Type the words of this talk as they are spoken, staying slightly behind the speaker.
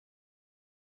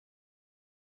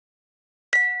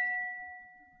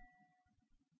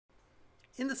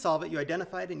In the Solve It, you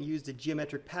identified and used a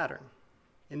geometric pattern.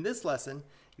 In this lesson,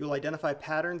 you will identify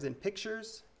patterns in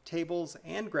pictures, tables,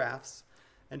 and graphs,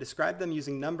 and describe them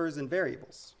using numbers and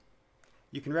variables.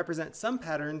 You can represent some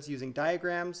patterns using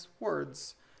diagrams,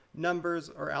 words, numbers,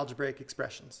 or algebraic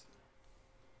expressions.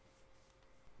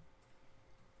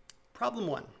 Problem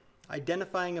 1,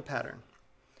 identifying a pattern.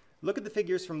 Look at the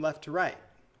figures from left to right.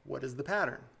 What is the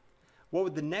pattern? What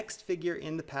would the next figure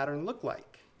in the pattern look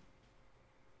like?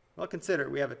 Well, consider,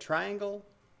 we have a triangle,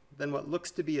 then what looks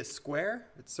to be a square,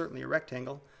 it's certainly a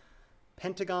rectangle,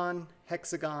 pentagon,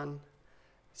 hexagon,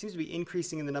 seems to be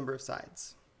increasing in the number of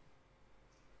sides.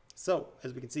 So,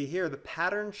 as we can see here, the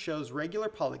pattern shows regular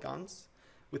polygons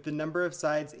with the number of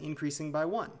sides increasing by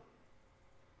 1.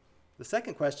 The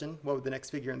second question, what would the next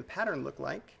figure in the pattern look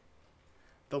like?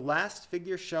 The last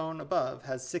figure shown above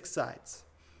has 6 sides.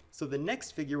 So the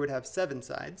next figure would have 7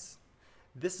 sides.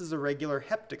 This is a regular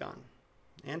heptagon.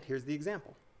 And here's the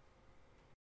example.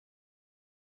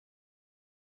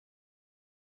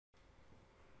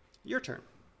 Your turn.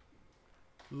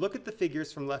 Look at the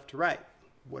figures from left to right.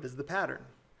 What is the pattern?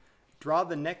 Draw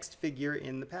the next figure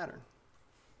in the pattern.